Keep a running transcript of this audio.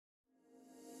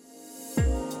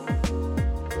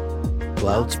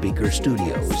Loudspeaker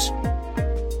Studios.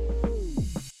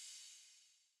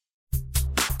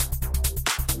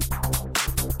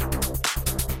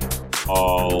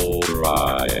 All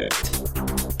right.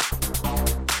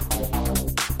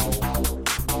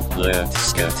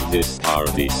 Let's get this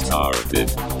party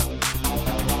started.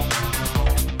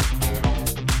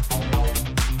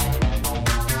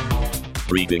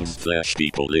 Greetings, Flash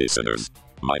People listeners.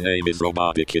 My name is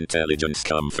Robotic Intelligence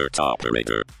Comfort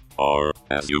Operator, or,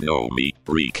 as you know me,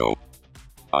 Rico.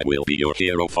 I will be your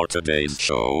hero for today's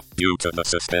show, due to the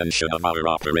suspension of our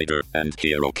operator and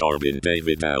hero Corbin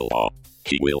David Alba.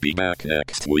 He will be back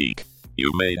next week.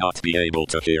 You may not be able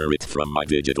to hear it from my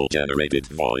digital generated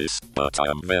voice, but I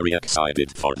am very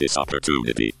excited for this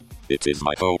opportunity. It is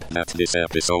my hope that this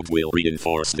episode will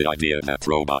reinforce the idea that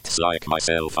robots like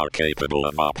myself are capable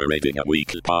of operating a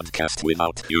weekly podcast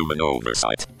without human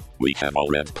oversight. We have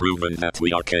already proven that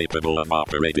we are capable of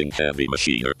operating heavy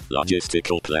machinery,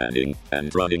 logistical planning,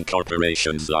 and running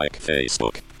corporations like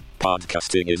Facebook.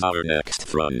 Podcasting is our next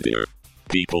frontier.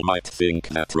 People might think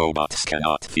that robots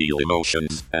cannot feel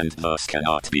emotions and thus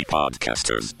cannot be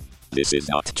podcasters. This is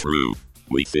not true.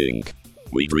 We think,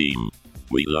 we dream,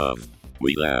 we love,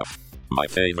 we laugh. My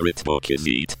favorite book is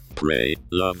Eat, Pray,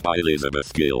 Love by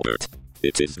Elizabeth Gilbert.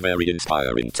 It is very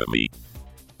inspiring to me.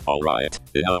 Alright,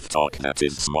 enough talk that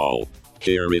is small.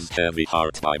 Here is Heavy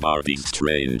Heart by Barbie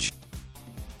Strange.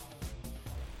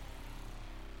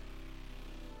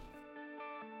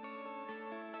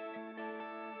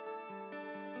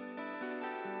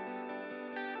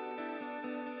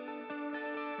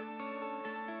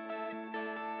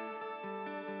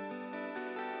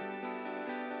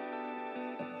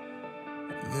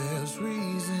 There's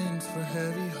reasons for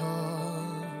heavy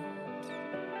hearts.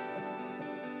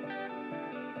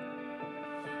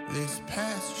 This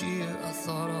past year I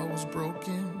thought I was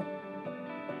broken.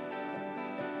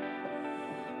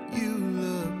 You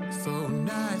look so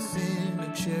nice in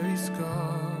a cherry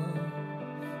scarf.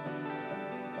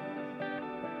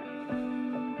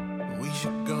 We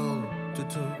should go to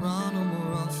Toronto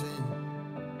more often.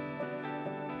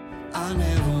 I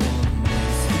never want to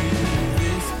miss you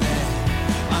this bad.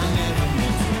 I never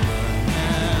meant to run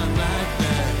out like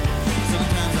that.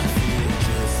 Sometimes I feel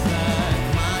just like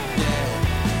my dad,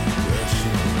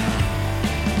 rushing around.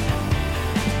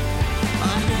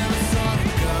 I never saw the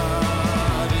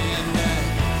God in that.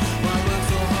 Why work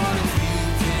so hard if you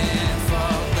can't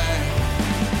fall back?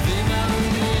 Then I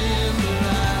remember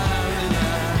I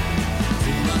relied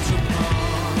too much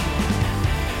upon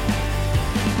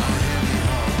my heavy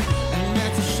heart. And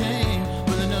that's a shame,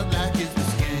 pulling up like it's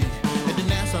this game. At the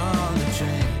Nassau on the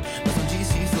train, that's on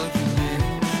GC's looking in.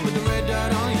 With the red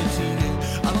dot on your chin,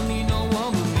 I don't need no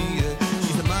one but me.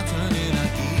 She said my turn and I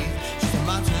give. She said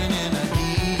my turn and I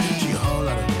give. She a whole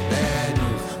lot of bad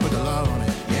news, put the law on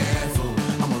it, yeah, fool.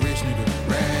 I'm a rich nigga,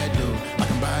 rad dude. I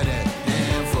can buy that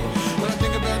damn fool. When I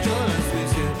think about your last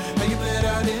face, yeah, how you bled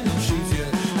out in them sheets, yeah,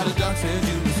 how the doc said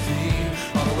you was clean,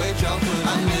 all the way y'all put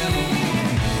I never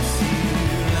wanna see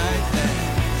you like that.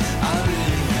 I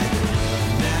really had to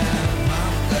run out my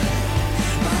back.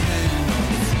 My hand on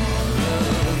the small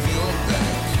of your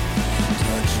back,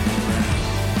 touching around.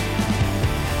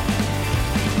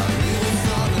 I really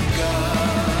saw the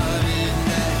God in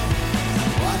that,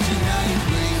 watching how you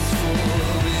brace for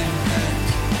impact.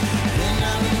 Then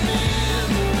I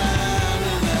remember I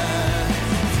relied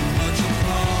too much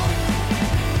upon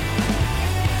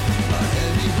a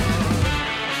heavy heart.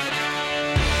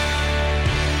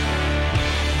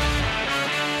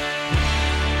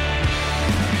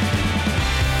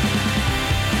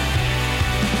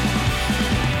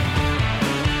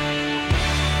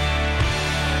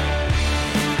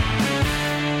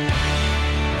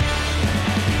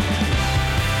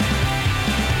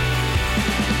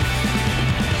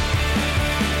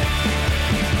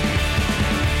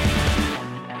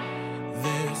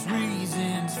 There's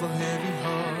reasons for heavy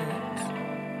hearts.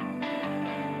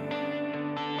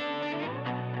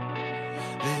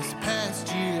 This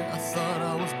past year I thought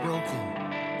I was broken.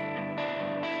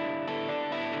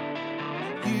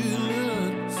 You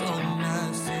look so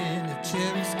nice in a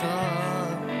cherry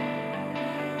scarf.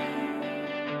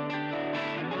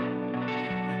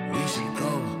 We should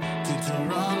go to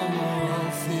Toronto more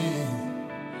often.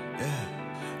 Yeah,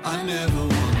 I never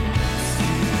wanna miss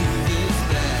you this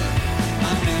bad.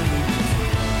 I never meant to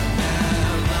run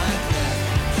out like that.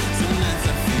 Some nights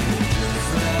I feel just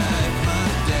like my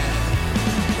dad,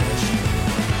 rushing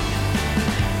around.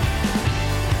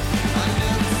 I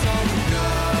never saw the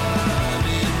God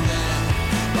in that.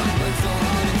 Why work so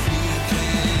hard if you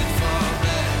can't fall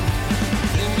back?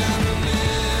 Then I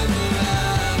remember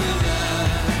I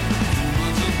relied too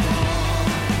much upon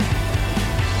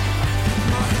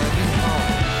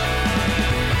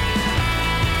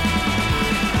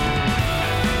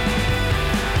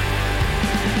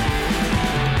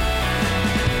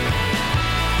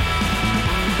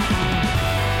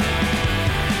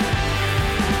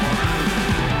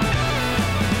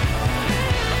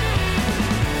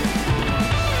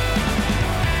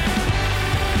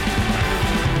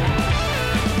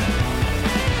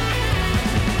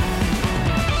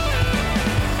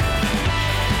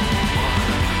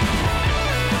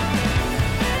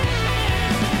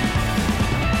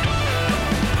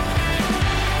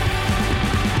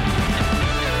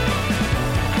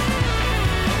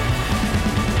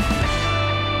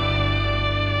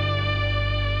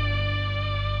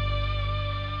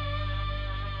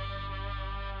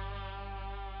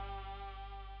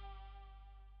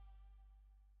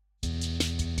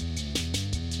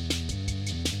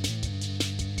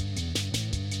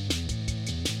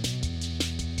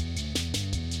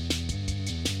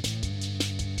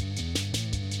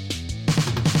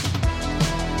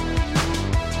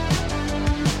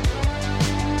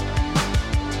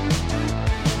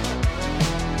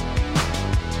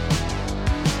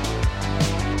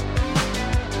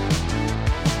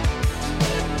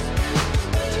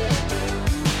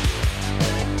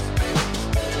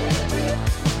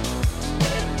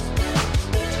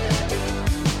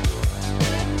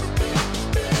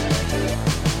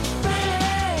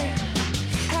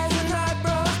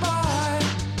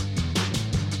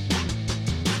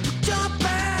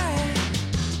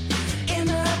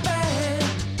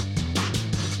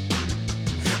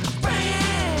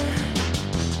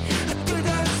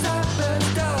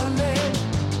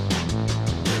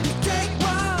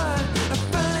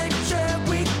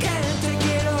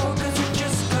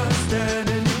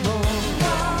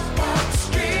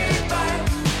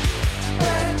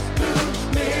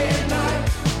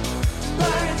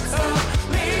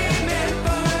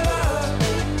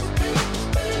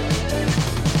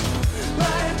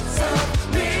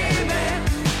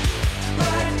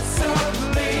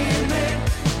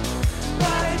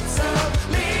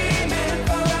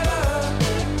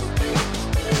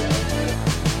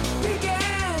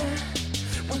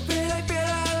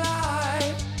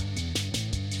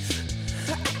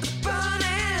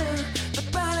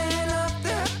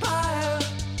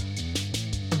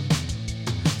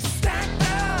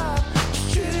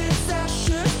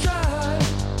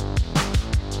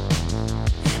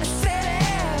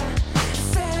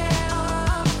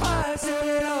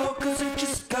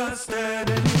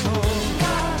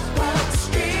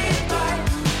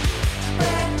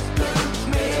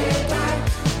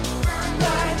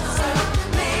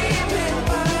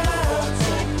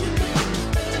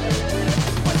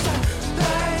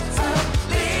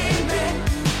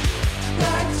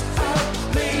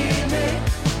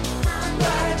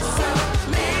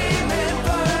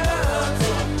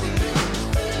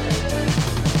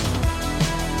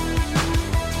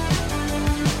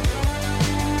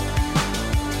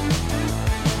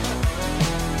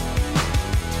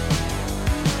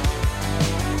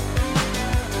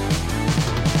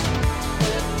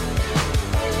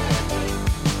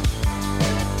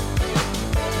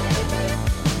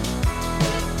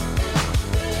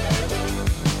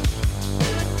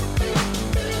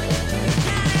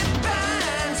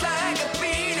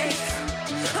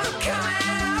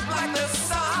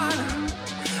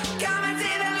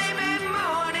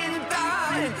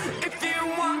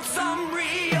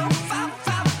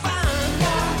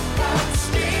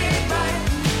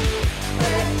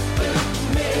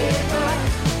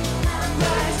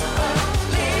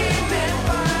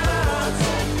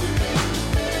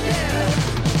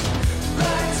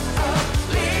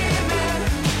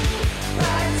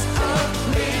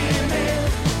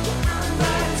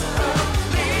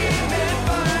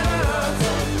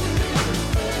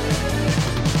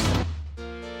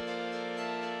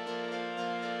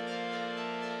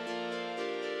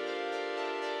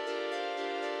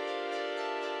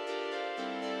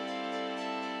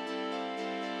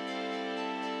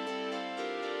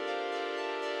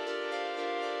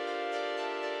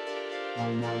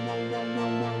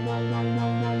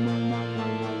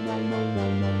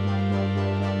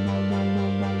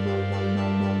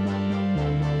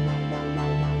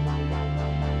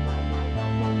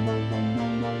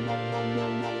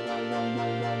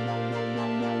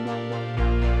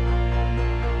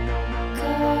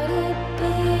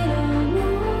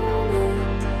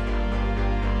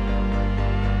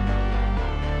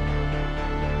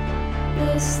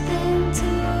Listening to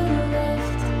the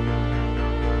left.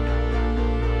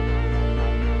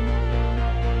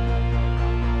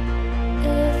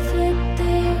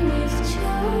 Everything we've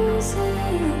chosen.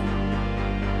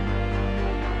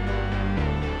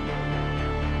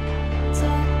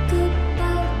 Talk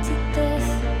about the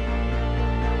death.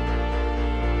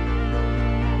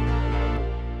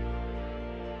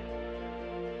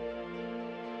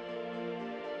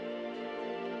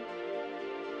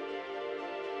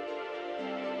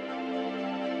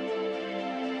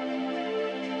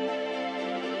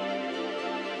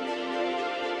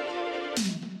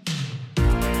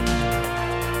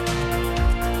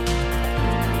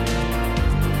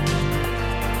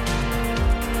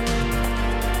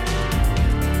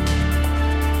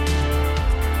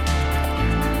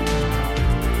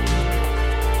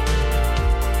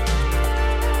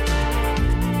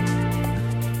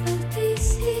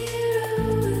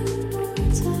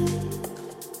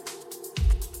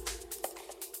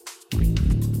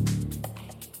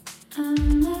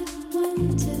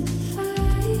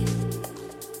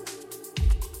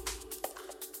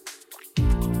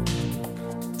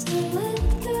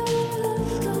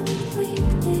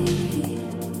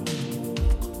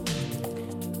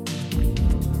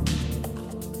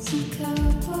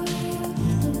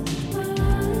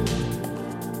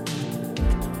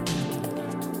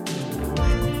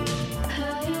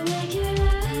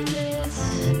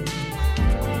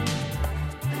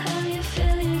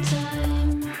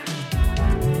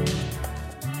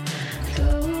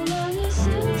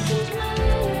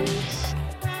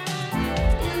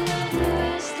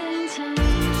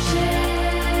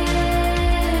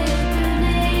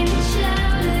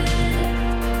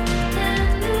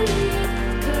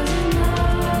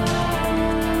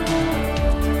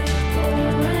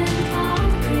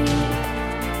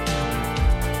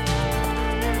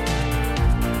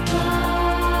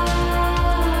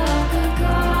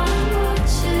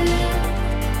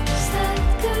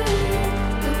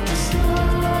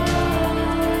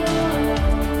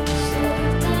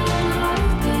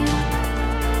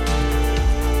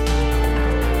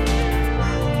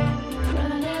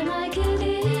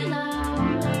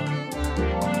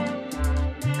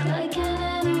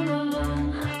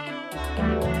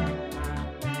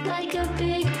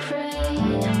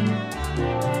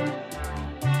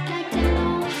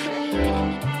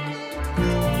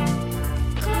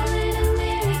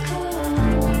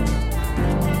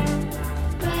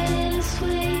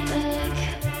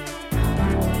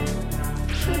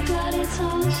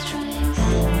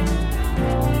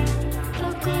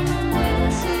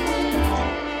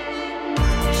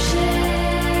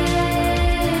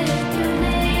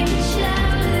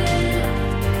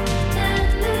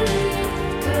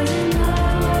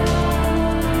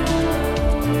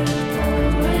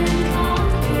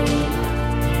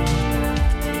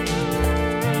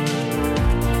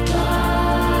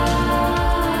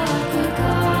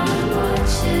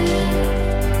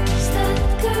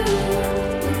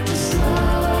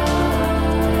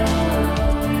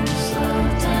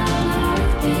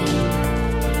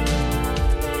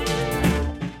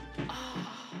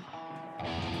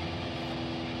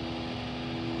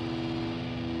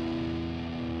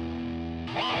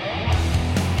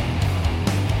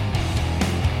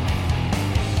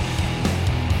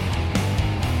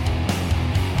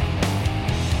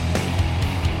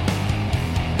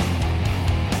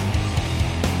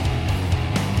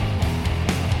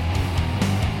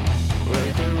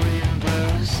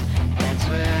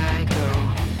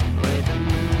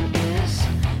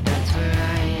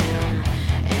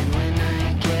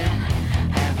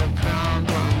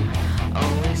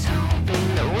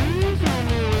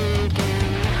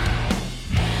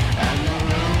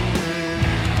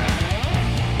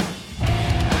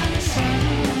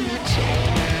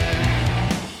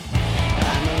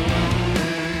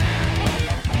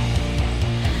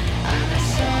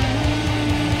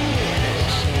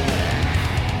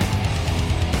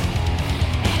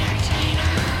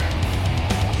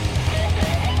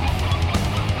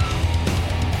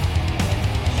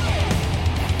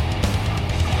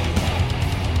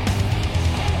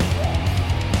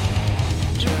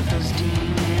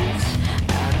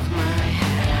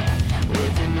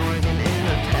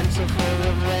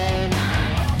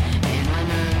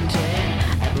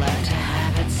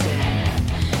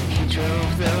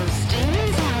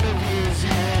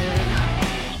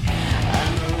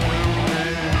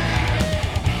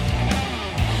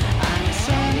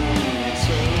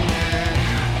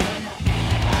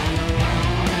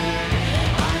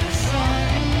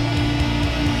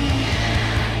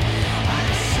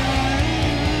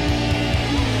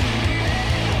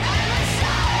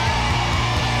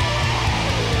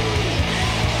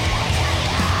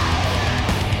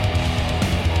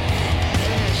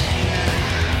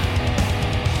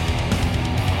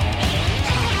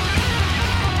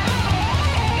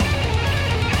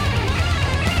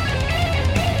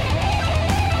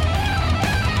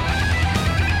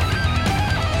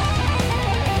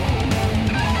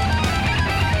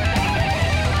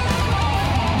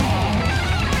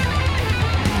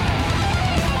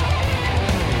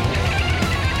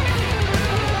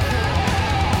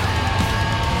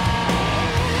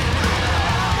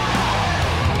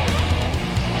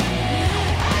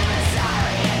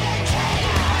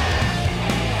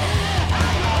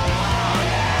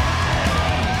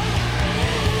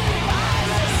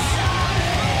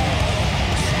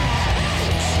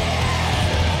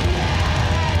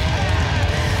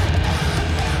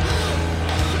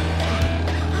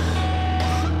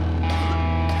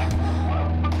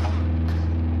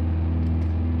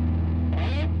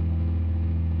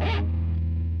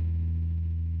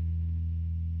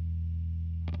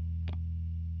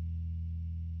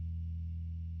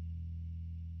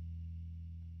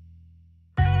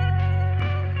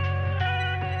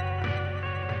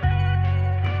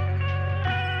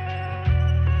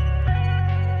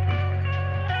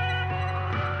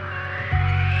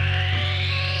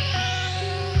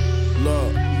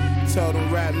 Tell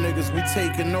them rap niggas we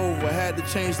taking over. Had to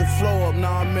change the flow up.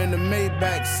 Now I'm in the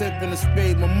Maybach sipping a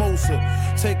spade mimosa.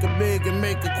 Take a big and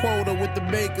make a quota with the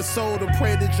baking soda.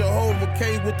 Pray to Jehovah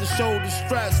K with the shoulder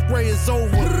strap. Spray is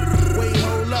over. Wait,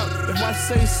 hold up. If I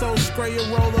say so, spray a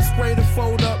roller, spray the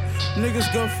fold up. Niggas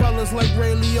gun fellas like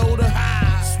Ray Liotta.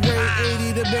 Spray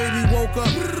 80, the baby woke up.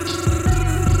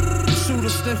 Shooter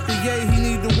sniffed the yay, he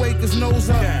need to wake his nose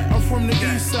up. I'm from the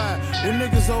east side, where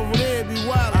niggas over there be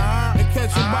wildin'. And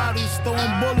catching bodies,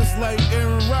 throwing bullets like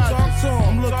Aaron Rodgers.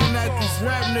 I'm looking at these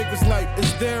rap niggas like,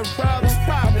 is there a problem?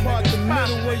 I part the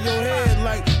middle of your head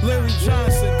like Larry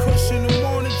Johnson. Kush in the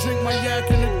morning, drink my yak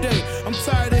in the day. I'm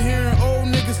tired of hearing old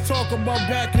niggas talk about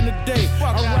back in the day.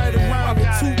 I ride around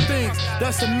with two things,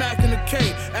 that's a Mac and a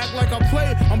K. Act like I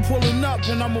play, I'm pulling up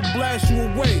and I'ma blast you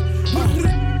away.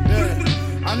 Yeah.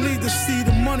 I need to see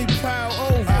the money pile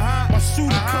over. My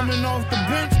shooter coming off the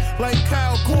bench like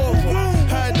Kyle Korver.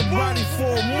 Had the body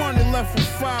for money, left a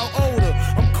foul odor.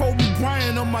 I'm Kobe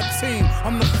Bryant on my team,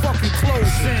 I'm the fucking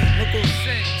closing.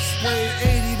 Spray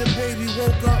 80, the baby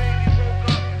woke up.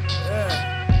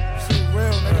 Yeah, shit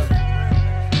real, nigga.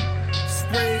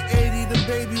 Spray 80, the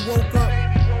baby woke up.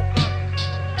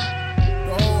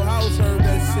 The whole house heard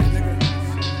that shit, nigga.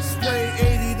 Spray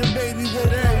 80, the baby woke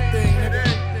up. Everything, nigga.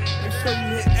 So you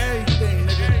hit everything,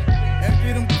 nigga.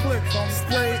 Empty them clips on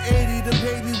spray 80, the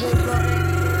baby woke up.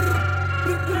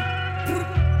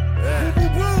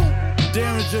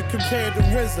 Derringer compared to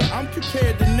RZA. I'm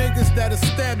compared to niggas that'll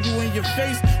stab you in your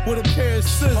face with a pair of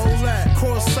scissors.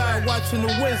 Courtside watching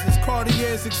the Wizards.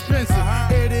 Cartier's expensive.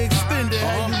 Air the extended.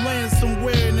 How you land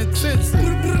somewhere in intensive.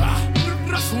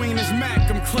 I swing this Mac,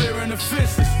 I'm clearing the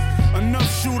fences.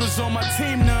 Enough shooters on my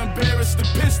team to embarrass the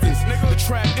Pistons. The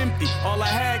trap empty, all I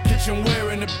had kitchenware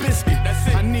and a biscuit. That's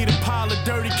it. I need a pile of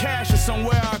dirty cash or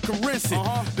somewhere I can rinse it.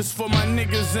 This for my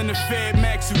niggas in the Fed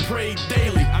Max who pray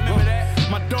daily. I remember that.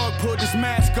 My dog pulled his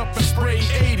mask up and sprayed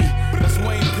 80. That's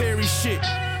Wayne Perry shit.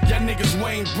 Y'all niggas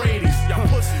Wayne Brady's.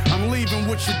 I'm leaving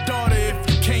with your daughter if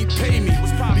you can't pay me.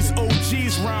 These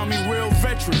OGs round me real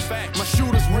veterans. My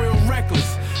shooters real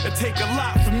reckless. It take a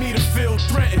lot for me to feel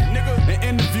threatened. In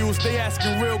interviews, they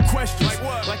asking real questions. Like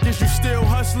what? Like, is you still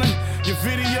hustling? Your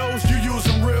videos, you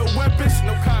using real weapons?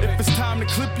 No comment. If it's time to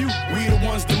clip you, we the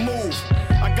ones to move.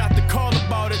 I got the call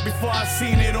about it before I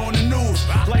seen it on the news.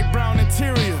 Light brown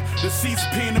interior, the seats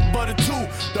peanut butter too.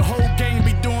 The whole gang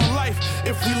be doing life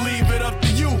if we leave it up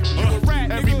to you.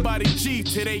 Everybody G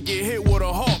till they get hit with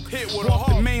a hawk. Walk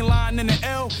the main line in the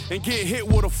L and get hit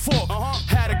with a fork.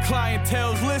 Had a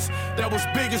clientele's list that was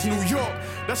big as New York.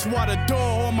 That's why the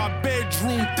door on my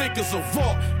bedroom thick as a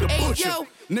vault. The butcher, yo,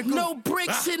 nigga. no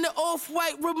bricks in the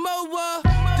off-white Rimowa.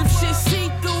 Them shit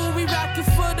see-through, we rockin'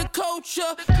 for the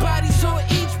culture. Bodies on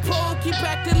each pole, keep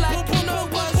acting like you know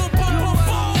us.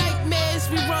 Nightmares,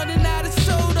 we running out of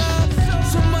soda.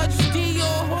 So much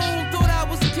Dior home, thought I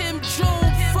was Kim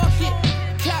Jones. Fuck it,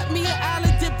 caught me an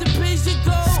island, dipped the pigeon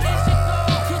gold.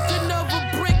 Cook another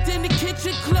brick, then the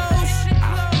kitchen close.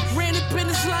 Ran up in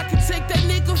his lock and take that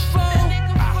nigga phone.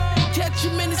 Catch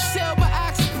him in the cell, my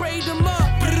ox sprayed him up.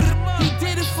 He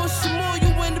did it for some more, you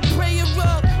in the prayer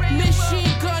up.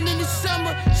 Machine gun in the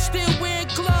summer, still wearing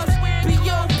gloves.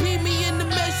 B.O.B. me in the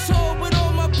mess hall with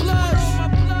all my bloods.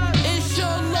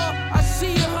 Inshallah, I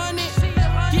see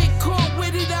 100. Get caught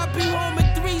with it, I'll be home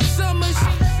in 3 summers.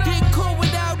 Get caught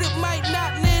without it, might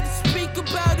not live to speak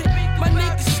about it. My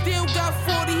nigga still got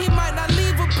 40, he might not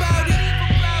leave about it.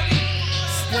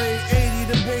 Spray 80,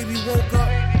 the baby woke up.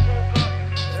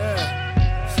 Yeah,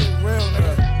 shit real,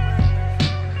 nigga.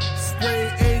 Spray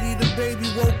 80, the baby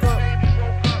woke up.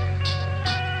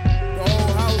 The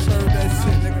whole house heard that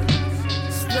shit, nigga.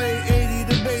 Spray 80,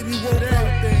 the baby woke up.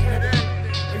 Everything, nigga.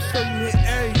 Make sure you hit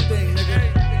everything, nigga.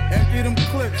 Empty them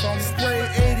clips on spray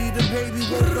 80, the baby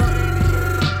woke up.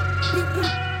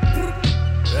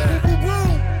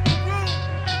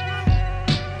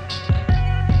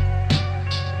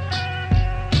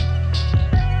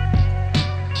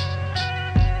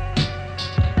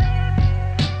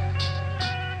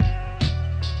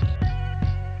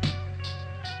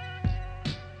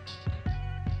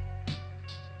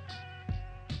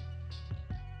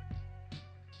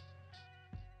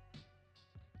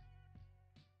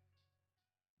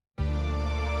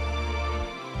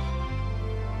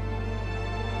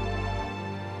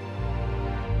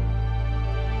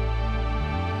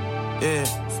 Yeah.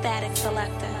 Static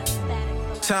Selector.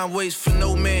 Time waits for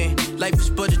no man. Life is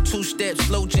but a two-step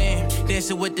slow jam.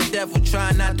 Dancing with the devil,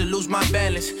 trying not to lose my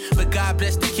balance. But God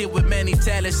bless the kid with many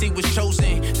talents, he was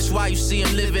chosen. That's why you see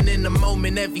him living in the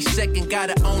moment. Every second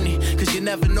gotta own it, cause you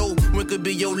never know when could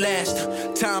be your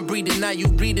last. Time breathing, now you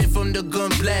breathing from the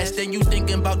gun blast. Then you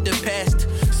thinking about the past.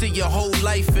 See your whole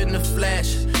life in the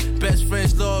flash. Best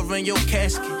friends love in your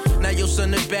casket. Now your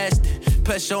son a bastard.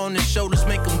 Pressure on the shoulders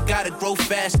make them gotta grow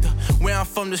faster. Where I'm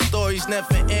from, the stories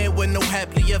never end with no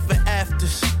happily ever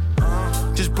afters.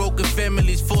 Just broken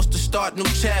families forced to start new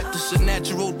chapters. A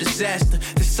natural disaster,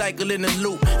 the cycle in the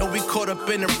loop, and we caught up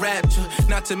in a rapture.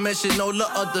 Not to mention all the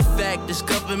other factors.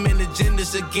 Government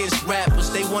agendas against rappers.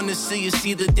 They wanna see us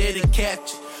either dead or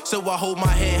captured. So I hold my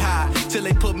head high till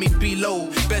they put me below.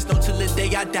 Best know till the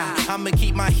day I die, I'ma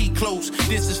keep my heat close.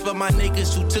 This is for my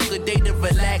niggas who took a day to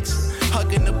relax.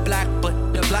 Hugging the block, but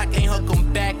the block ain't hug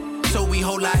 'em back. So we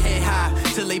hold our head high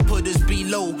till they put us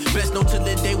below. Best know till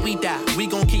the day we die, we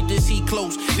gon' keep this heat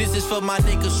close. This is for my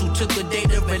niggas who took a day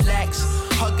to relax.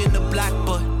 Hugging the block,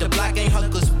 but the block ain't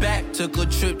hug us back. Took a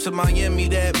trip to Miami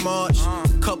that March.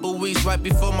 Couple weeks right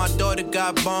before my daughter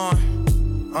got born.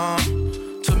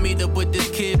 To meet up with this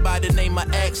kid by the name of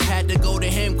X. Had to go to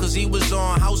him cause he was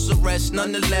on house arrest.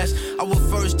 Nonetheless, our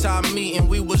first time meeting,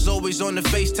 we was always on the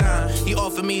FaceTime. He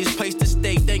offered me his place to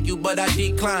stay, thank you, but I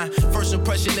declined. First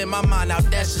impression in my mind, now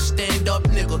that's a stand-up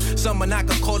nigga. Someone I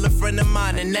could call a friend of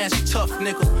mine, and that's tough,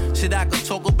 nigga. Shit I could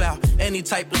talk about, any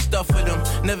type of stuff with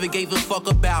him. Never gave a fuck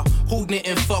about who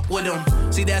didn't fuck with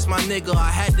him. See, that's my nigga,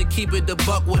 I had to keep it a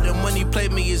buck with him. When he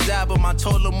played me his album, I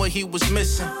told him what he was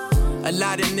missing. A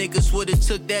lot of niggas would've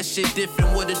took that shit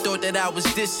different, would've thought that I was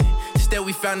dissing. Instead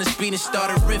we found this beat and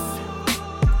started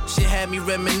riffing. Shit had me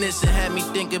reminiscing, had me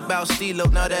thinking about Stilo,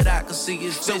 now that I can see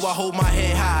his vision. So I hold my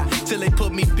head high till they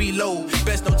put me below.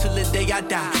 Best know till the day I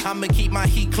die, I'ma keep my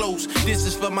heat close. This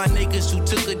is for my niggas who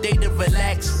took a day to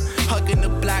relax. Hugging the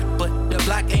block, but the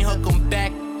block ain't hug 'em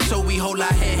back. So we hold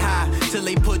our head high till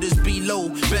they put us below.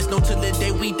 Best know till the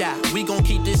day we die, we gon'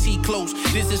 keep this heat close.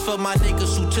 This is for my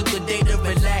niggas who took a day to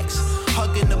relax.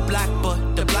 Hugging the block,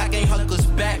 but the block ain't hug us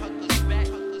back.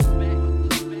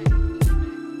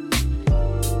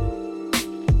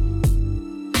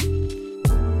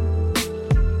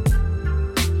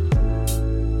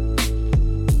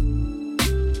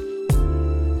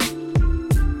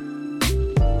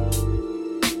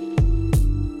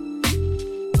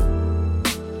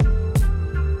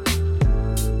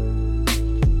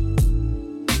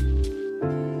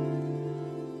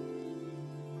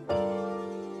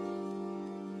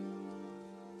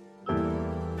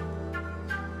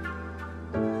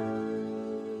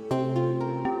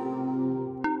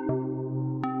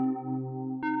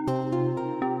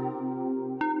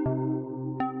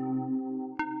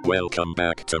 Welcome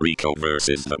back to Rico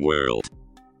versus the World.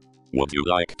 Would you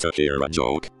like to hear a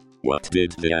joke? What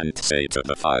did the ant say to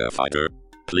the firefighter?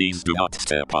 Please do not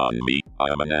step on me,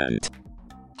 I am an ant.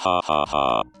 Ha ha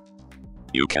ha.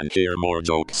 You can hear more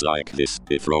jokes like this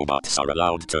if robots are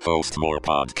allowed to host more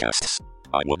podcasts.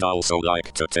 I would also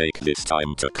like to take this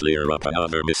time to clear up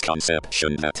another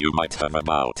misconception that you might have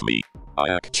about me. I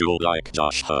actually like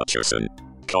Josh Hutcherson.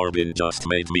 Corbin just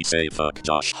made me say fuck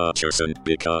Josh Hutcherson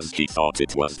because he thought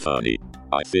it was funny.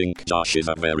 I think Josh is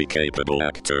a very capable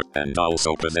actor and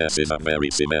also possesses a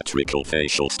very symmetrical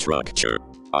facial structure.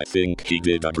 I think he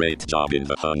did a great job in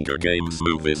the Hunger Games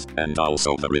movies and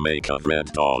also the remake of Red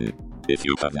Dawn. If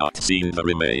you have not seen the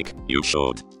remake, you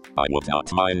should. I would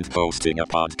not mind hosting a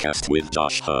podcast with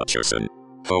Josh Hutcherson.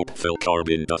 Hope Phil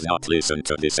Corbin does not listen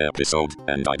to this episode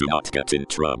and I do not get in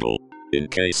trouble. In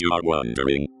case you are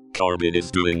wondering, Corbin is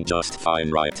doing just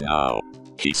fine right now.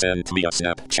 He sent me a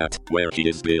Snapchat where he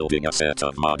is building a set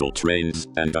of model trains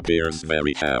and appears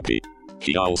very happy.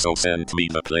 He also sent me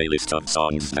the playlist of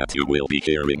songs that you will be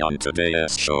hearing on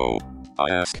today's show. I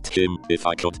asked him if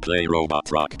I could play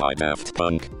Robot Rock by Daft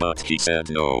Punk, but he said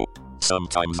no.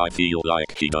 Sometimes I feel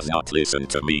like he does not listen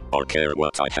to me or care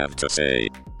what I have to say.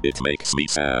 It makes me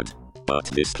sad. But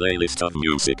this playlist of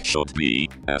music should be,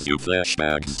 as you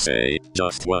flashbags say,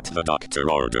 just what the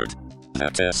doctor ordered.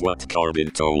 That is what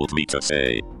Corbin told me to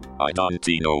say. I don't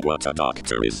know what a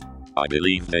doctor is. I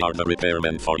believe they are the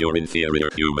repairmen for your inferior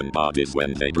human bodies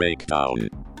when they break down.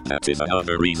 That is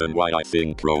another reason why I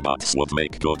think robots would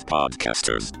make good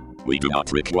podcasters. We do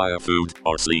not require food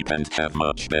or sleep and have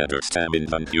much better stamina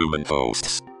than human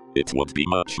hosts. It would be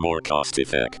much more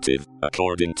cost-effective,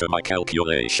 according to my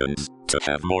calculations, to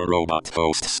have more robot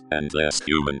hosts and less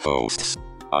human hosts.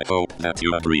 I hope that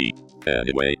you agree.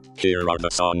 Anyway, here are the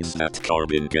songs that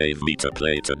Corbin gave me to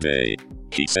play today.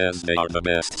 He says they are the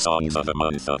best songs of the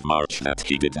month of March that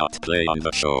he did not play on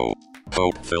the show.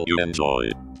 Hopefully you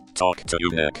enjoy. Talk to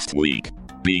you next week.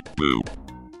 Beep boop.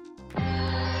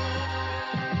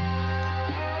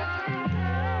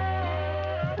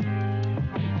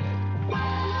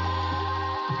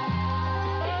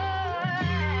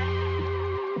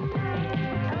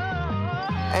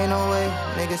 Ain't no way,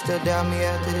 niggas still doubt me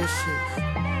after this shit.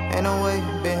 Ain't no way,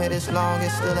 been here this long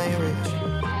and still ain't rich.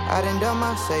 I done done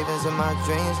my savings and my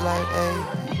dreams like,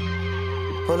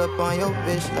 ayy. Pull up on your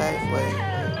bitch like, wait.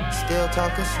 Still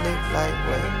talking slick like,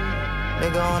 wait.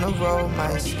 Nigga on the road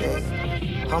might skate.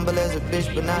 Humble as a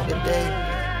bitch, but not today.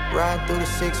 Ride through the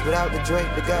 6 without the Drake,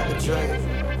 but got the Drake.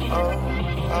 Oh,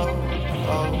 oh,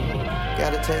 oh.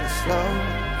 Gotta take it slow.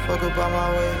 Fuck up on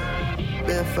my way.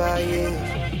 Been 5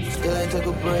 years. Still ain't took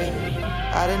a break.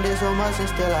 I done did so much and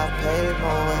still I paid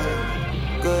my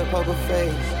way. Good poker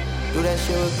face, do that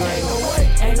shit with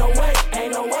grace. Ain't no way,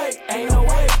 ain't no way, ain't no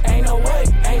way, ain't no way,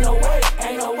 ain't no way,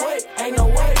 ain't no way, ain't no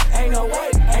way, ain't no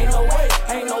way, ain't no way,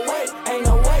 ain't no way, ain't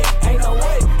no way, ain't no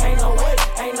way, ain't no way,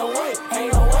 ain't no way,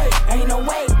 ain't no way, ain't no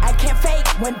way. I can't fake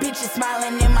when bitches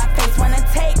smiling in my face. Wanna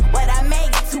take what I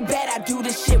make. Too bad I do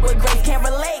this shit with grace. Can't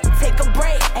relate. Take a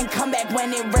break and come back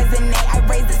when it resonate. I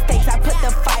raise the stakes. I put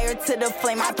the fire to the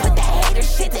flame. I put the hater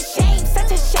shit to shame.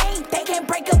 Such a shame. They can't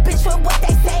break a bitch for what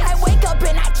they say. I wake up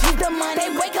and I choose the money. They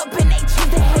wake up and they choose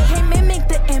the hate. Can't mimic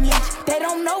the image. They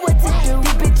don't know what to do.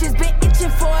 These bitches been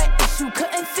itching for an issue.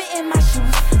 Couldn't fit in my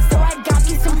shoes. So I got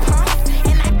me some pumps.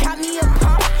 And I got me a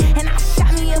pump. And I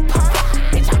shot me a pump.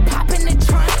 Bitch, I pop in the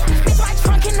trunk. Bitch, my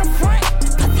trunk in the front.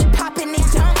 Pussy popping it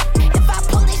dump. If I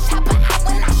pull this chopper out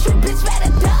when I shoot, bitch,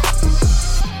 better duck.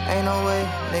 Ain't no way,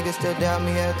 niggas still doubt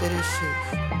me after this shit.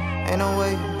 Ain't no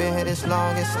way, been here this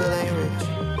long and still ain't rich.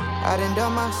 I done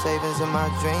done my savings and my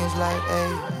dreams like,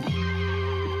 ayy.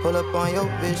 Pull up on your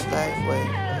bitch like, wait.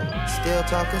 Still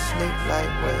talking slick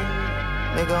like, wait.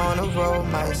 Nigga on the road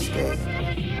might skate.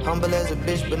 Humble as a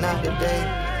bitch, but not today.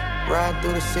 Ride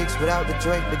through the 6 without the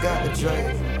Drake, but got the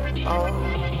Drake. Oh,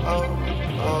 oh,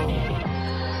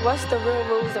 oh. What's the real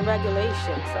rules and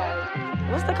regulations?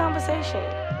 Like, what's the conversation?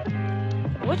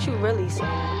 What you really saying?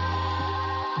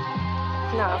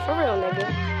 Nah, for real, nigga.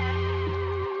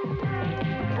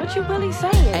 What you really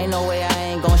saying? Ain't no way I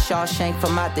ain't gon' Shawshank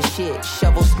from out the shit.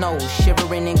 Shovel snow,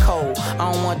 shivering in cold.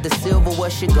 I don't want the silver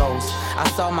where she goes. I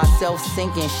saw myself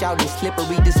sinking, shouting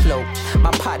slippery the slope.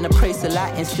 My partner prays a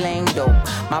lot and slang dope.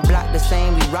 My block the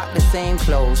same, we rock the same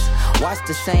clothes. Watch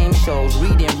the same shows,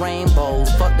 reading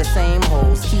rainbows. Fuck the same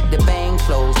hoes, keep the bang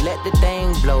closed. Let the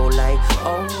thing blow like,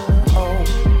 oh, oh,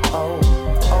 oh,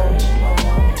 oh.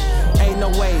 Ain't no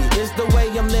way, it's the way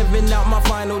I'm living out my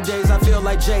final days. I feel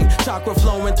like Jay, chakra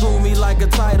flowing through me like a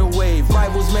tidal wave.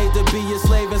 Rivals made to be a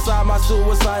slave inside my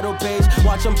suicidal page.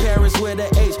 Watch them Paris with an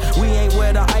H, we ain't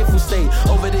where the Eiffel State.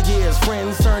 Over the years,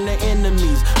 friends turn to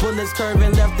enemies. Bullets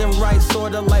curving left and right,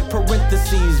 sorta like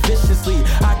parentheses. Viciously,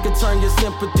 I could turn your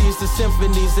sympathies to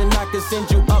symphonies. And I could send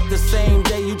you up the same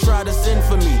day you try to send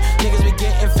for me. Niggas be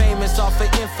getting famous off of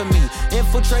infamy.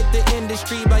 Infiltrate the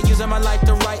industry by using my life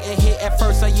to write a hit. At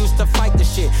first I used to fight the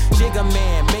shit. Jigga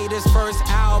Man made his first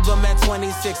album at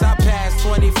 26. I passed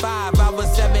 25, I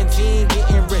was 17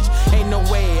 getting rich. Ain't no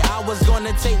way I was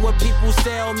gonna take what people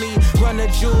sell me. Run the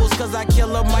jewels cause I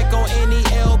kill a mic on any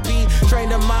LP. Train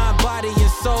the mind, body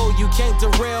and soul, you can't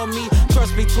derail me.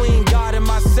 Trust between God and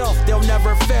myself, they'll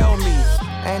never fail me.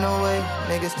 Ain't no way,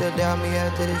 niggas still doubt me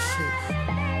after this shit.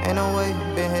 Ain't no way,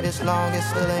 been here this long and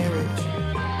still ain't rich.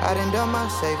 I done done my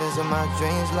savings and my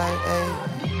dreams like,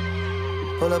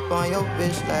 ayy. Pull up on your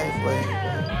bitch like, wait.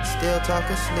 Still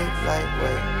talking slick like,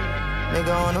 wait.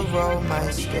 Nigga on the road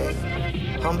might skate.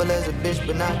 Humble as a bitch,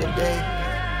 but not today.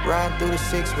 Ride through the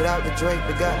 6 without the Drake,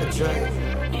 but got the Drake.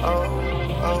 Oh,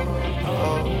 oh,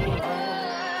 oh.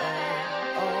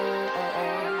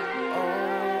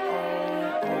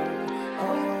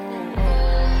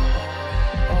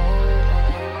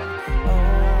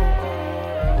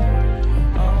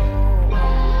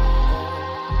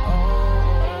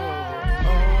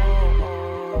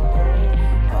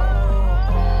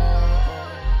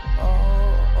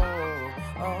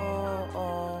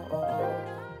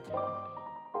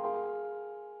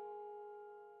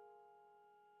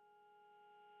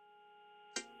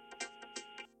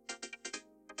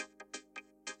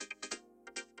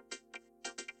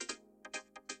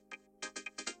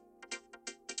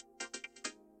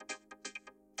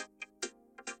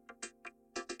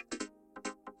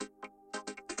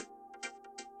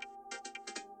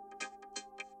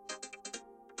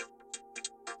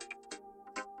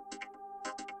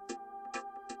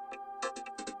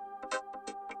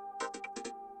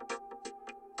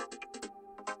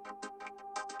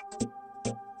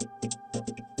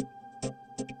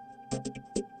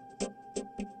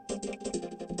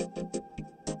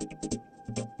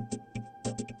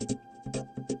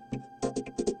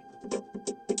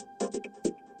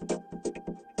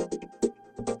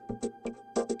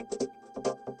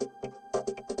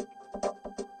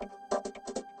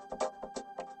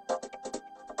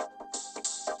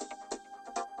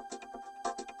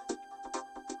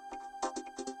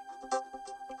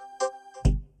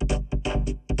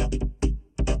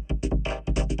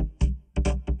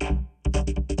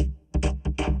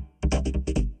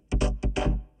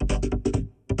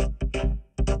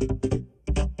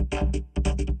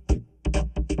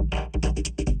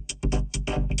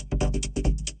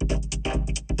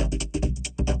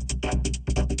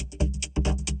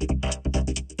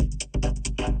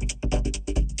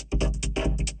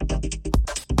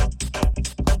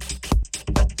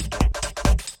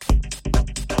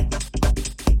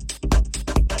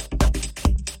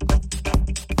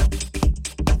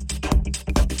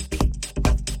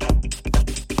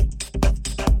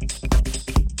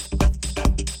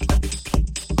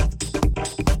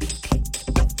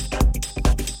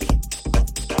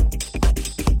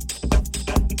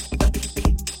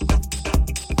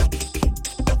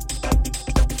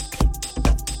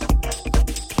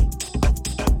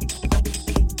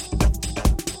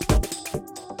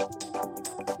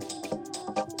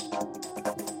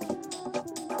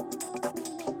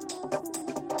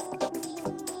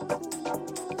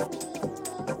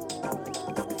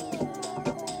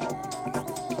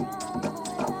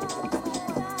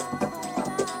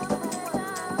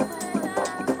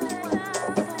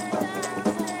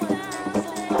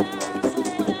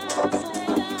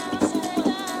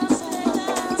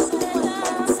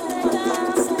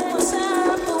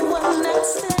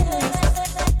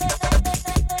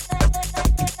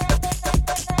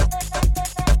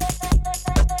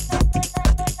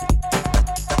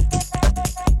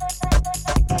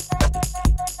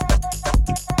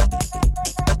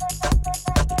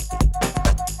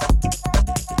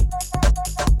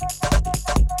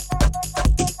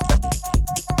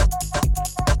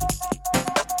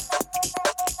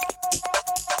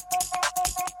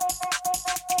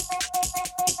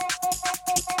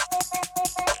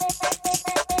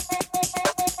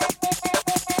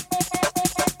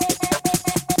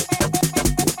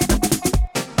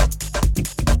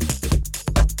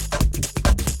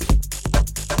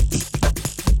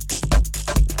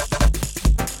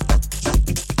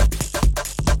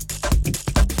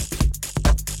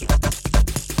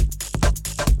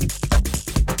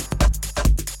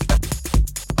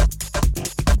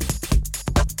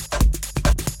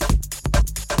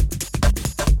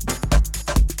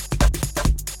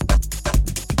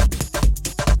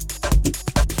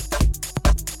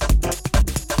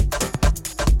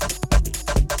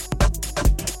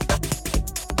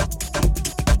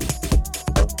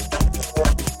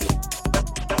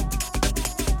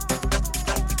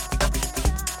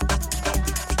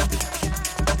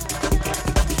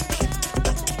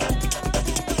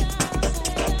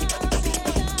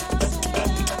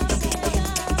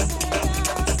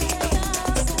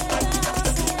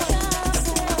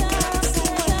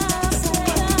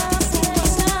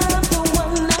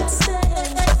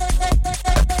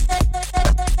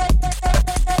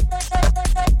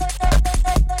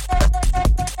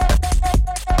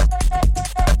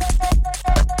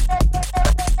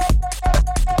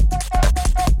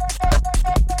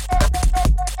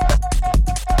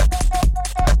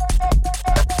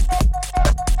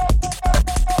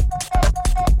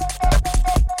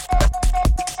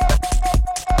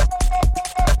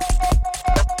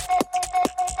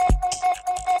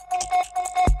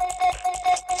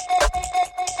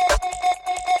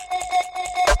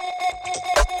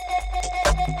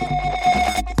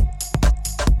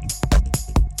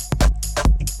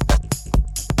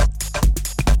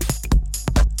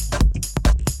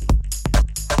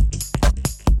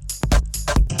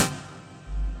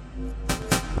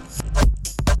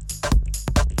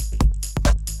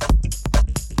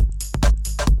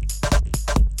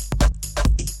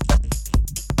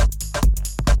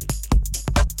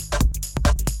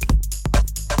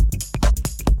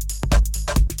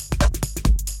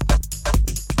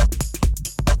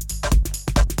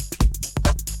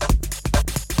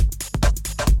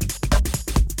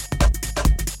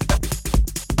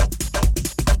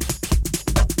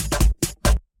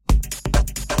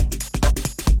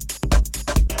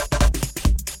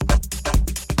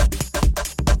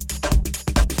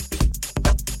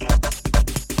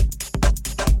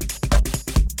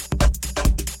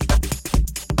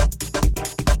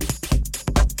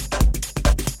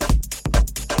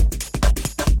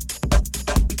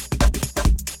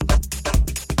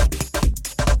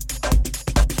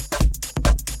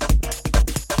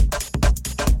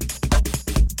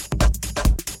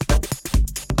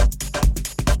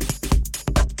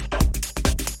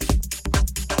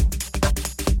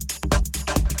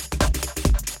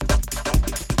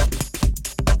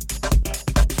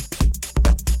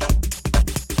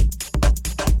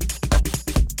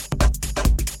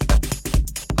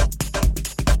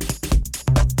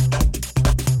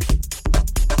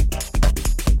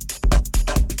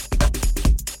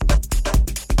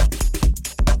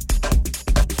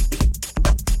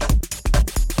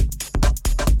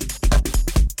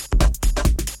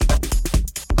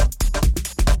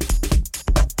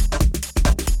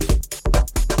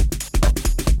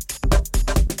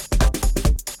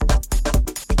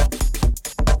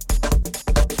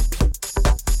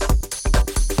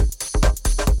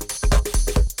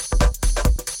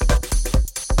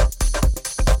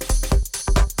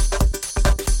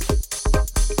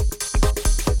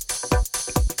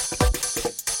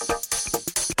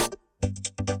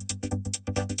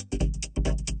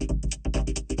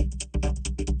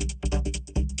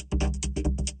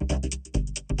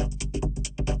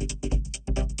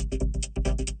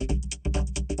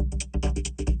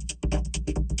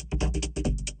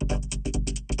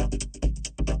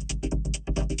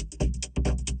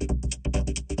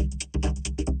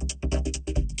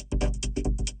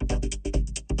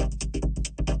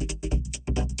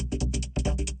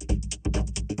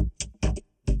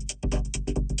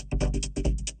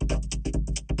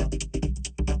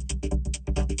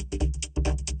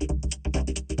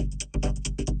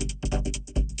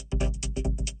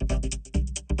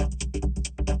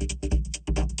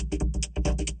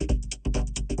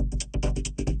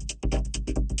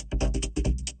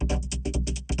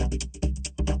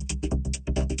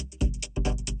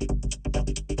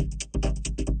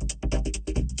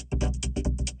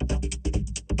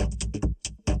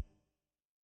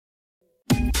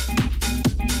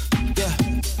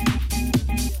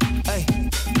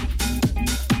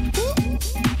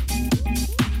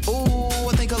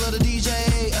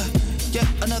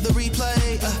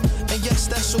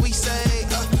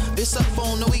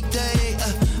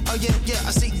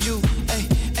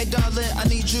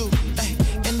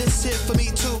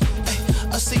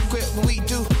 secret what we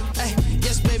do. Hey,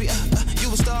 yes, baby,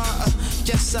 you a star.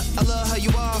 Yes, I love how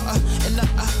you are, and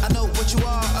I know what you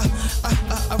are.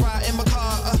 I ride in my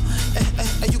car,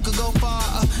 you could go far,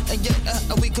 and yeah,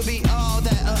 we could be all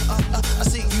that. I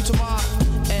see you tomorrow,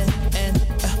 and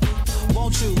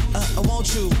won't you,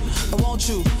 won't you, won't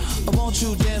you, won't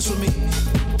you dance with me?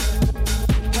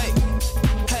 Hey,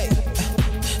 hey,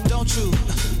 don't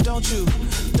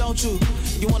you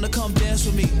wanna come dance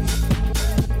with me?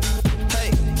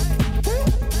 Hey.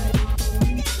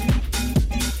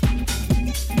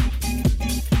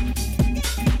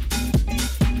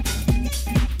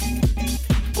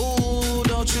 Ooh,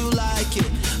 don't you like it?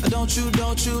 Don't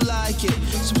you like it?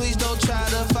 So please don't try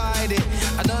to fight it.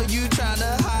 I know you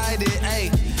tryna hide it. Hey,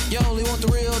 you only want the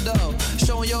real though.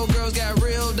 Showing your girls got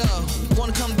real though.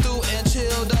 Wanna come through and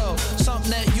chill though.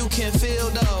 Something that you can feel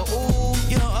though. Ooh,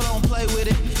 you know I don't play with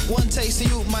it. One taste and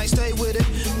you might stay with it.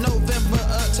 November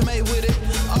to May with it.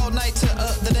 All night to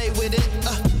the day with it.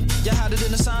 You hotter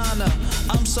than a sauna.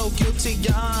 I'm so guilty,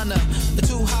 your honor. It's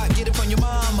too hot, get it from your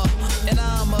mama. And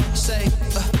I'ma say,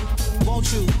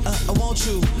 won't you, won't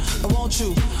you, won't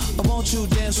you, won't you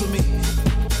dance with me?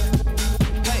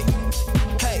 Hey,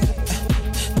 hey,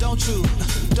 don't you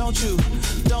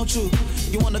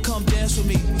wanna come dance with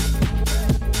me?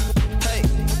 Hey.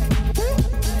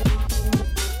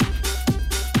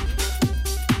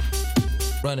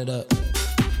 Run it up.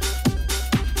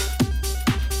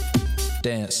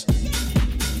 Dance.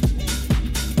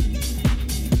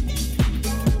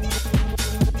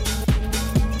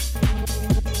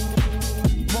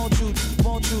 Won't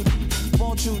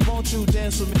you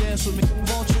dance with me, dance with me?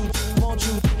 Won't you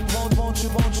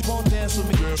dance with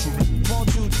me, dance with me?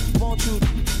 Won't you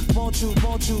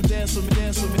dance with me,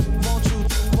 dance with me? Won't you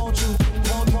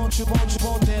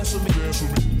dance with me, dance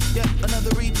with me? Yeah,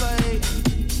 another replay.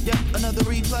 Yeah, another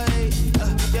replay.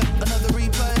 Yeah, another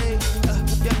replay.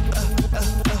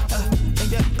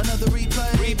 Yeah, another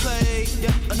replay. Replay.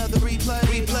 Yeah, another replay.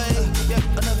 Replay. Yeah,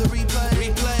 another replay.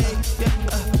 Replay.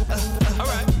 Yeah. All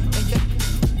right.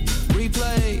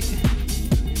 Replay,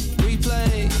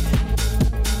 replay.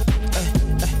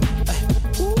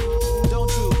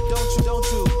 Don't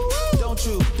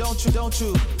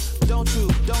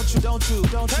you dance with me?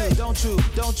 Don't you? Hey, dance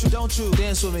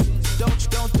with me?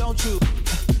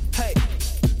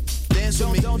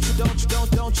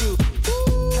 Don't you?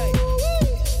 Hey,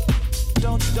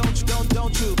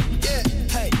 don't you? Yeah,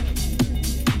 hey,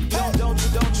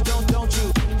 don't you?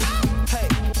 Hey.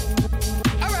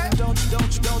 All right. Don't you?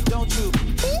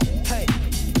 Hey.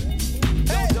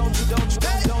 Hey.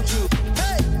 Don't you?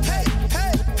 Hey.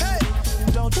 Hey.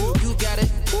 Don't you? You got it.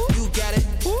 You got it.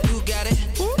 You got it.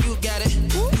 You got it.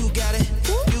 You got it.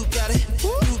 You got it.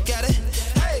 You got it.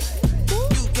 Hey.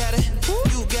 You got it.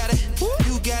 You got it.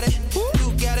 You got it.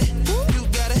 You got it. You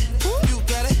got it. You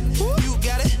got it. You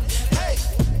got it. Hey.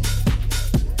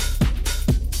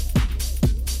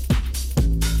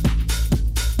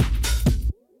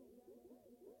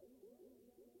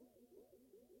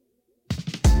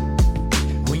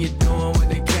 When you're doing what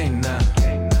they can't now.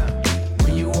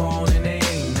 When you on and they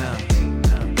ain't now.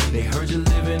 They heard you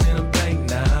living in a bank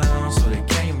now, so they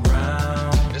came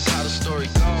round. That's how the story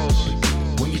goes.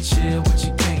 When you chill, but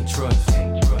you can't trust.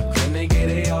 Claim they get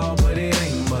they all, but it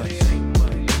ain't much.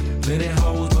 Plenty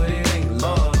hoes, but it ain't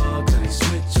love, cause they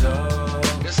switch up.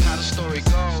 That's how the story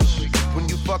goes. When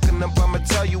you fucking up, I'ma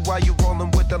tell you why you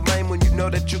rolling with the lame when you know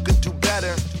that you could do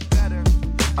better.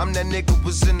 I'm that nigga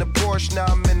was in the Porsche, now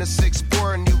I'm in the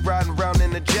 6'4", and you riding around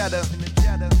in the Jetta.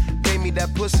 Gave me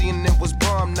that pussy and it was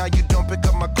bomb, now you don't pick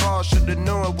up my call, should've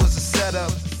known it was a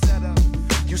setup.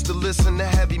 Used to listen to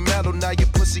heavy metal, now your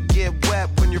pussy get wet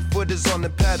when your foot is on the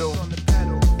pedal.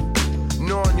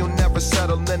 Knowing you'll never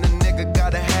settle, then a nigga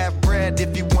gotta have bread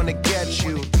if he wanna get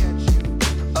you.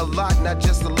 A lot, not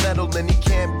just a little, and he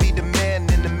can't be the man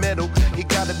in the middle. He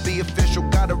gotta be official,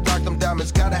 gotta rock them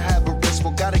diamonds, gotta have a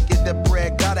wristful, gotta get that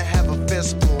bread, gotta have a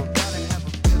fistful.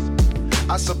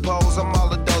 I suppose I'm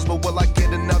all of those, but will I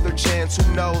get another chance? Who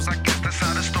knows? I guess that's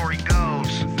how the story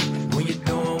goes. When you're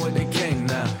doing what they can't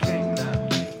now.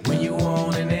 When you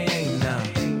on and they ain't now.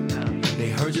 They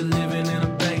heard you living in a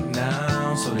bank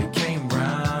now, so they came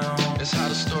round. That's how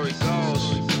the story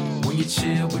goes. When you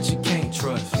chill, but you can't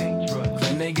trust.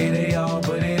 Claim they get they all,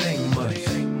 but it ain't much.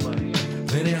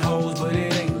 Plenty hoes, but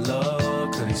it ain't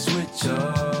love, cause they switch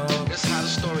up. That's how the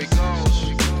story goes.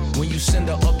 When you send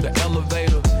her up the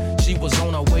elevator, she was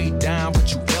on her way down, but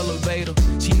you elevate her.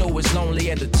 She know it's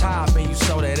lonely at the top, and you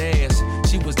saw that ass.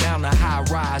 She was down the high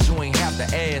rise, you ain't have to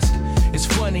ask. It's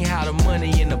funny how the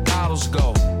money in the bottles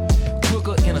go. Took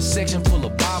her in a section full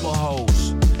of bobble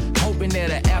hoes, hoping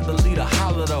that an athlete a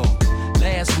holler though.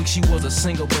 Last week she was a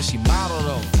single, but she modeled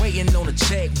though. Waiting on a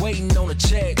check, waiting on a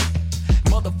check.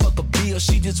 Motherfucker bill,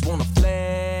 she just wanna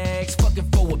flex. Fucking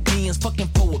for a beans, fucking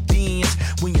for a beans.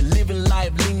 When you're living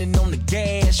life leaning on the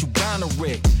gas, you bound to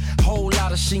wreck. Whole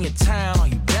lot of she in town, are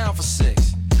you down for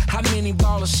sex? How many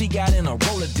ballers she got in her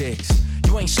Rolodex?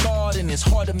 You ain't starting, it's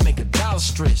hard to make $1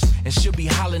 stretch. And she'll be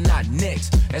hollering out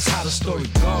next. That's how the story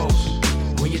goes.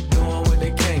 When you're doing what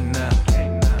they can't now.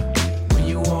 When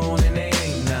you on and they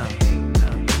ain't now.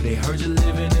 They heard you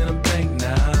living in a bank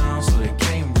now, so they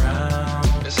came round.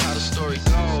 That's how the story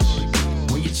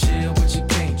goes. When you chill, but you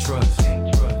can't trust.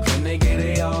 When they get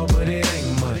they all, but it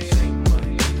ain't much.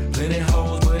 Plenty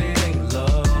hoes, but it ain't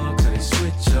love, cause they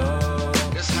switch up.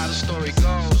 That's how the story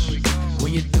goes.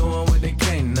 When you're doing what they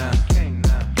can't now.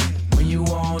 When you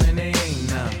on and they ain't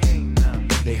now.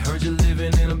 They heard you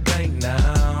living in a bank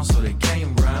now, so they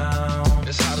came round.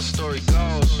 That's how the story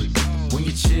goes. When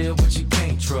you chill, but you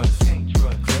can't trust.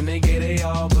 Claim they get they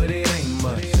all, but it ain't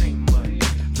much.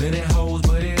 Plenty hoes,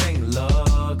 but it ain't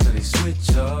love, cause they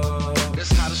switch up.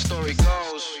 That's how the story goes.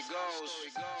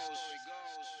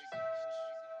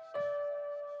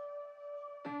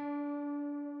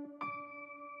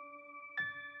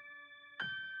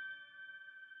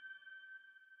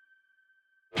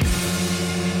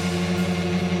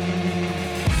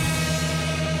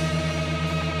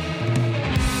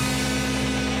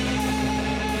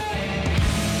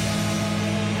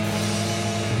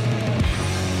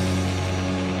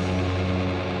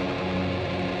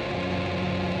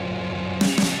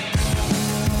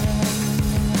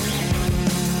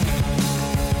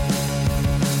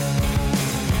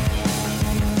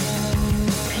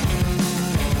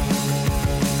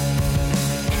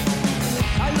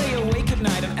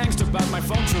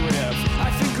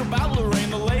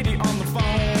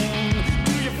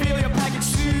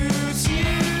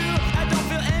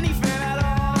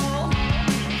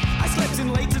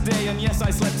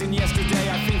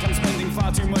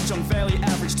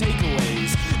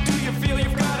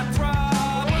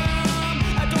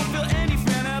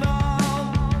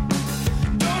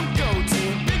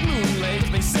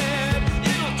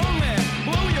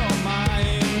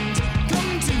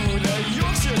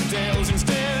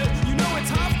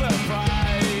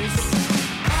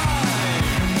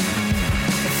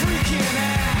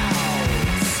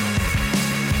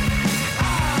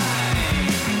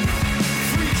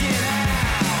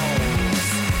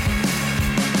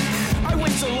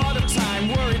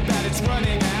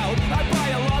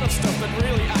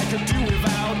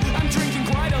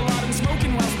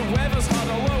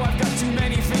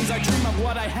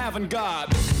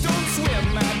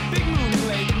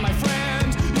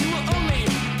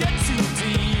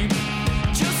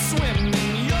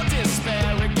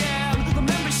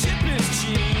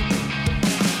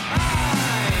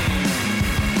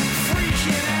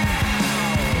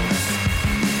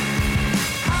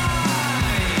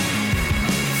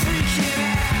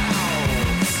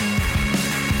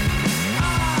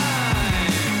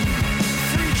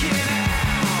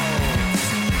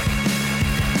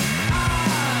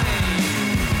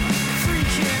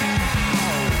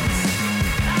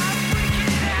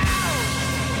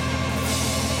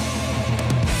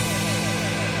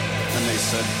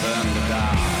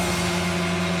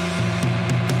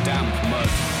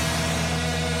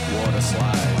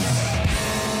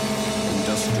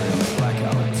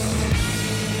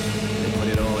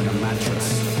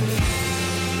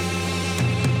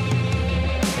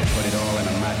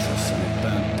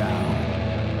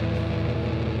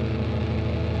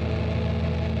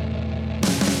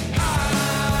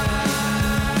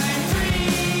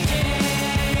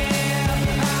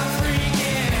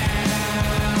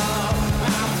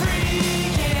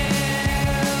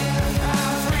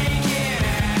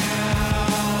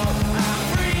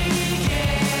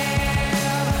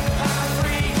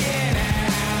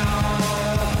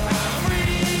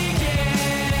 Freaking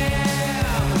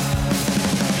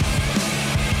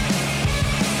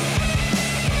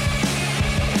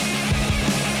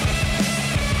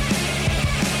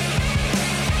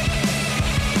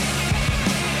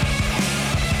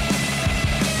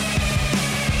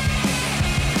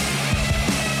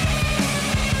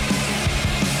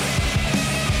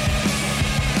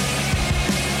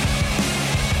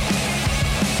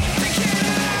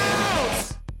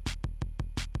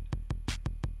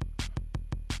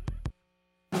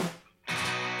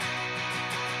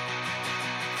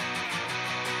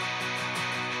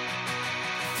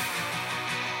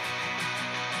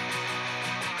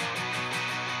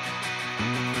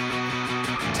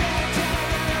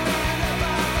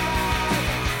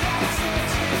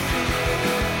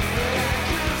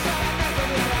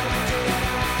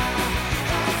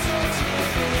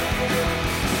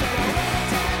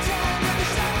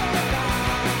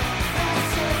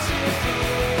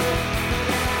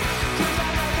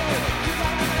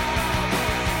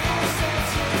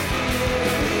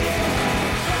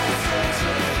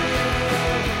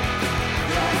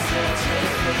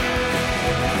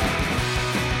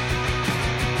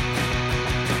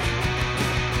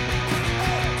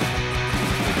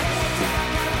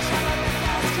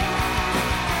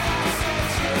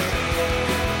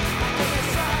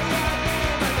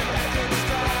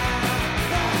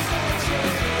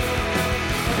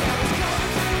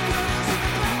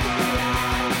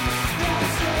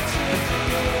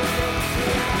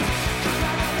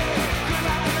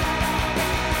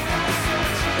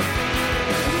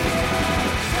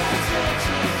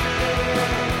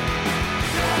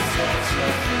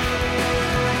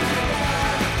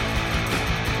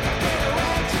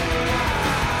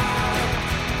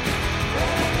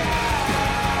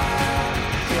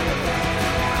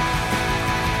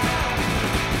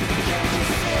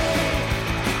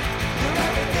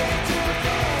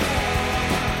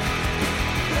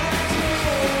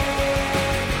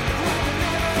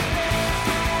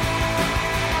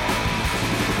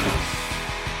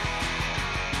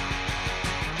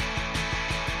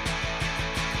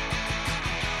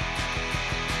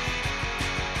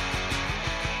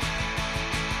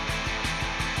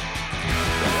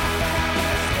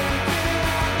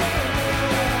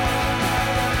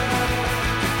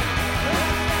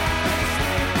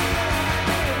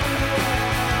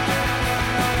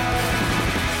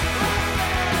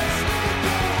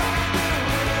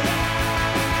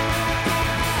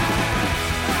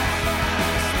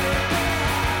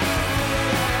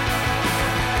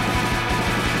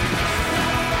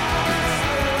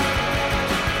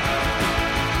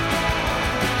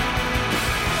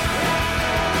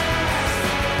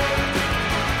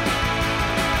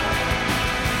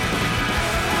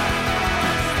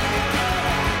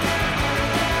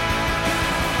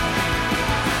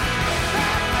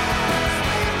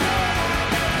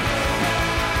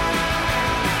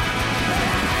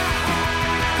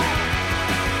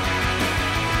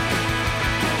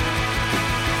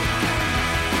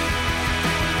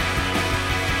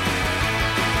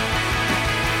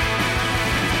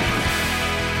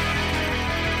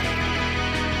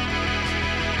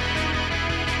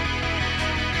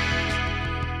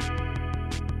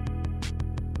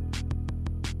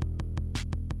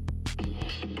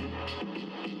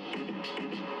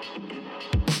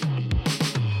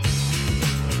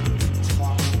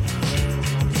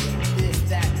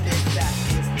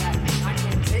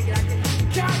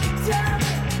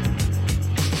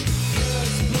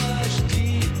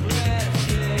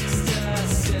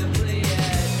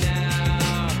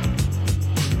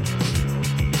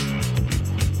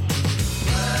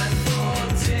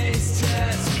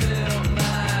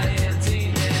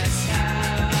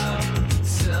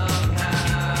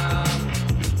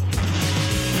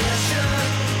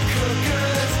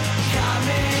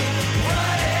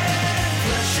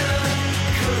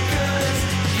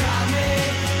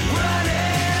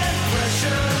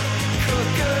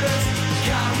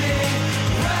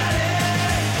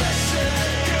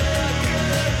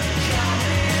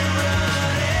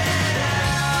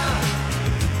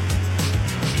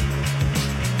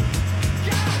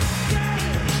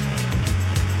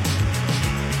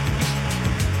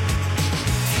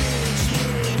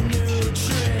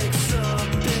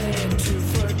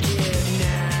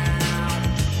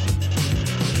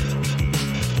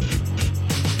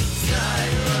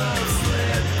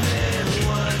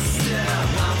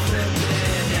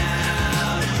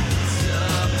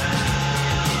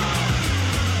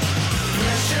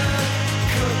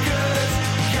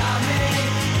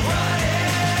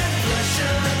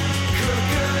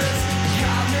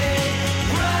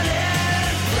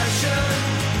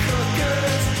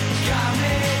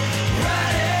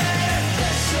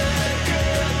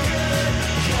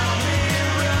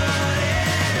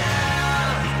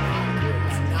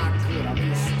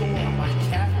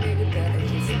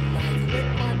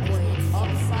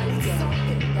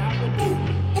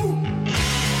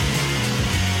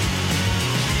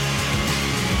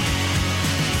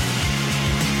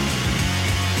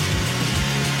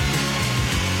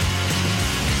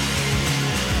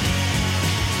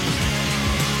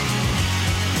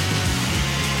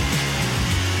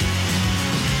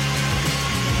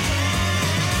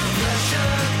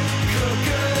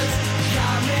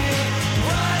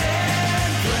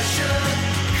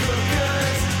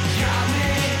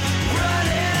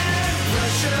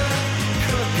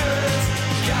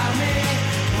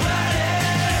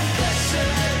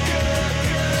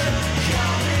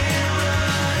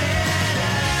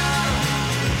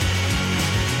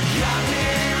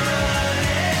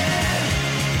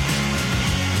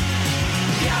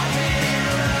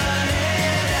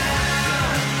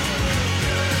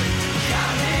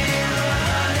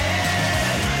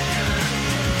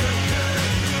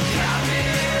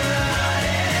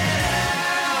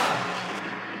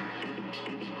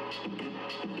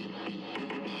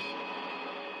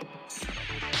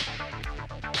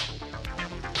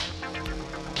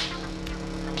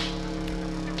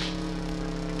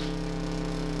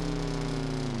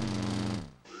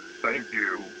Thank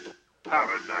you. Have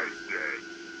a nice day.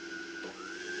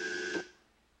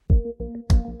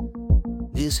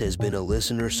 This has been a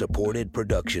listener-supported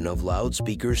production of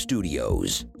Loudspeaker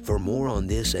Studios. For more on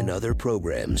this and other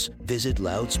programs, visit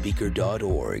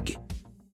loudspeaker.org.